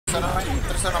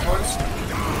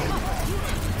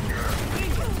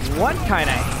What kind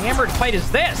of hammered fight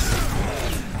is this?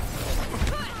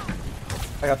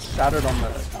 I got shattered on the.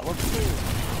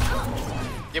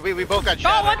 Yeah, we both got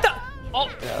shattered. Oh, what the? Oh.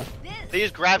 Yeah. They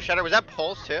used grab shatter. Was that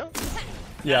pulse too?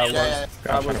 Yeah, it was.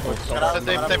 So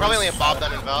they probably only have Bob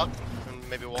done and Valk, and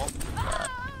maybe Wall.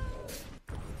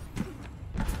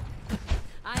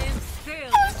 I am still.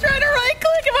 I was trying to right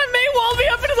click if I may wall me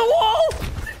up into the wall.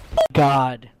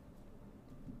 God.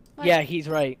 What? Yeah, he's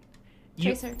right.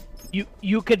 Tracer.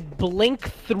 You could blink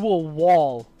through a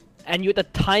wall, and you at the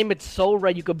time it's so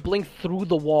right you could blink through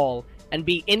the wall and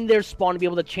be in their spawn and be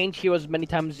able to change heroes as many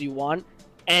times as you want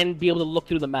and be able to look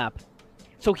through the map.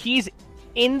 So he's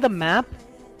in the map,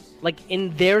 like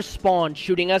in their spawn,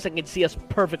 shooting us and can see us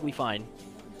perfectly fine.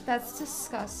 That's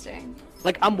disgusting.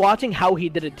 Like I'm watching how he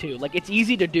did it too. Like it's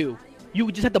easy to do.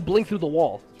 You just have to blink through the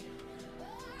wall.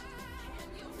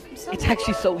 So It's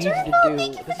actually so easy to do.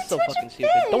 This is so fucking stupid.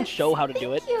 Don't show how to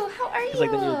do it. Thank you. How are you? Because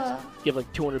like then you give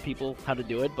like 200 people how to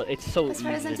do it, but it's so easy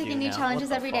As to taking do new now. challenges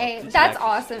What the every fuck? day. He's That's back.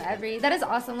 awesome, That is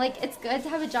awesome. Like it's good to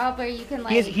have a job where you can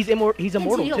like. He's immortal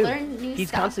continue to too. learn new He's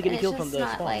stuff, constantly getting and killed from it's the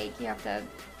just not spawn. like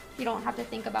you don't have to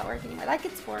think about work anymore. That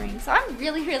gets boring. So I'm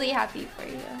really, really happy for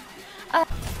you.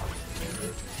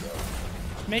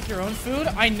 Make your own food?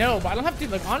 I know, but I don't have to.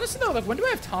 Like honestly though, like when do I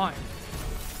have time?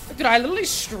 Like, dude, I literally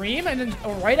stream and then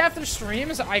right after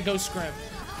streams I go scrim.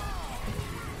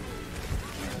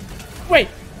 Wait.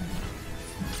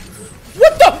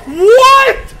 What the?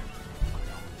 What?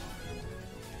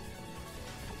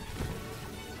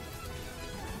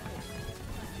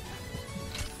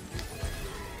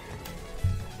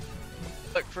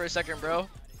 Look for a second, bro.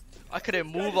 I couldn't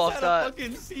move off that.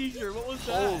 Fucking seizure. What was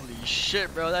that? Holy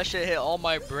shit, bro. That shit hit all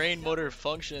my brain motor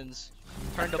functions.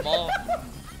 Turned them off.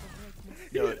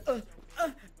 Yo.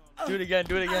 Do it again,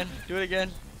 do it again, do it again.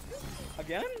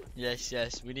 Again? Yes,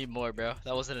 yes. We need more, bro.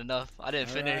 That wasn't enough. I didn't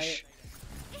finish.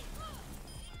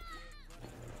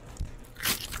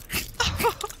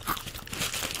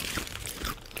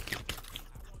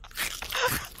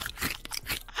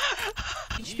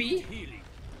 HP?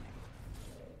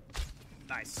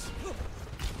 Nice.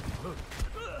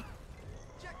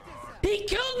 He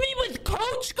killed me with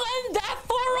Coach Glenn that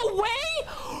far away?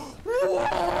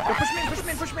 Yo, push me in, push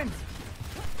me in, push me in.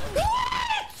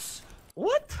 What?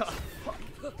 What the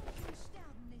fuck?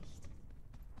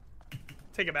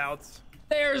 Take him out.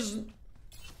 There's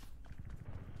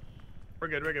We're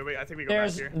good, we're good. Wait, I think we go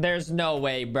back here. there's no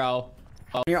way, bro.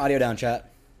 Turn your audio down,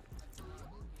 chat.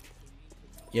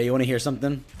 Yeah, you want to hear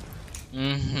something?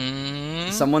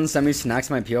 Mm-hmm. Someone sent me snacks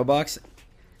in my PO box,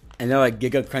 and they're like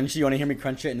Giga Crunchy. You want to hear me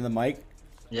crunch it into the mic?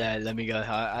 Yeah, let me go.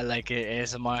 I like it.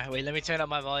 ASMR. Wait, let me turn up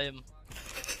my volume.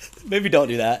 Maybe don't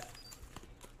do that.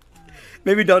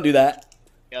 Maybe don't do that.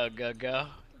 Go, go, go.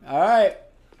 All right.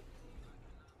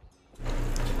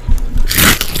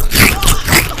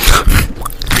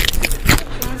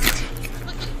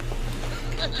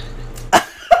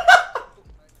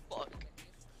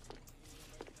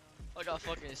 I got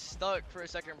fucking stuck for a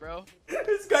second, bro.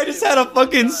 This guy just had a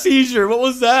fucking seizure. What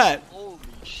was that? Holy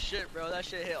shit, bro. That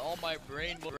shit hit all my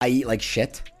brain. I eat like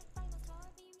shit.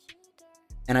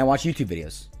 And I watch YouTube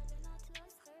videos.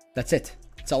 That's it.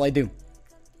 That's all I do.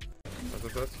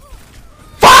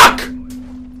 Fuck!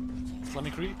 Let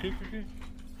me creep.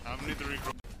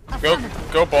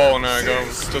 Go ball and go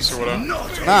just or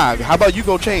whatever. Nah, how about you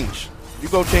go change? You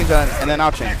go change that and then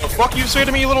I'll change. The fuck you say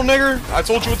to me, you little nigger? I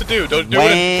told you what to do. Don't do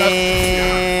it.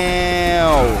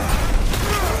 Wow.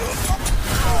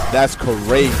 That's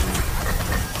crazy.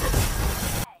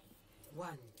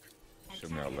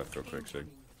 Shoot me out left real quick, Sig.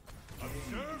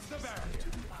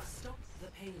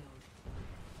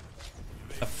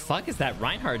 The fuck is that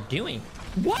Reinhardt doing?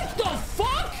 What the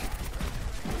fuck?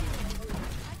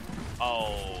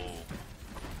 Oh.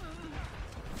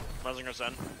 Messinger's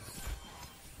in.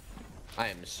 I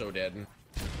am so dead.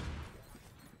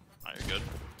 Oh, you're good.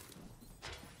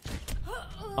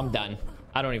 I'm done.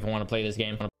 I don't even want to play this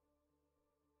game.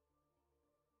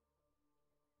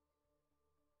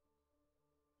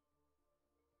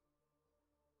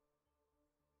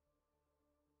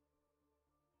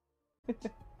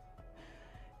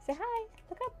 Say hi.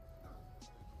 Look up.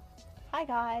 Hi,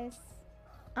 guys.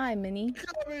 I'm Minnie.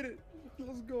 I made it.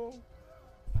 Let's go.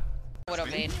 What up,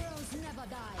 main?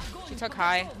 She took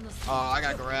high. Oh, I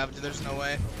got grabbed. There's no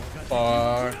way.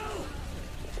 Far.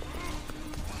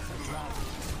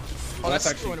 Oh, that's that's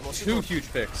actually winnable. two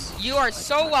huge picks. You are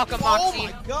so welcome, Moxie. Oh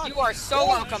my God. You are so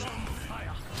welcome.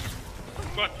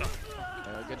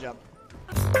 Good job.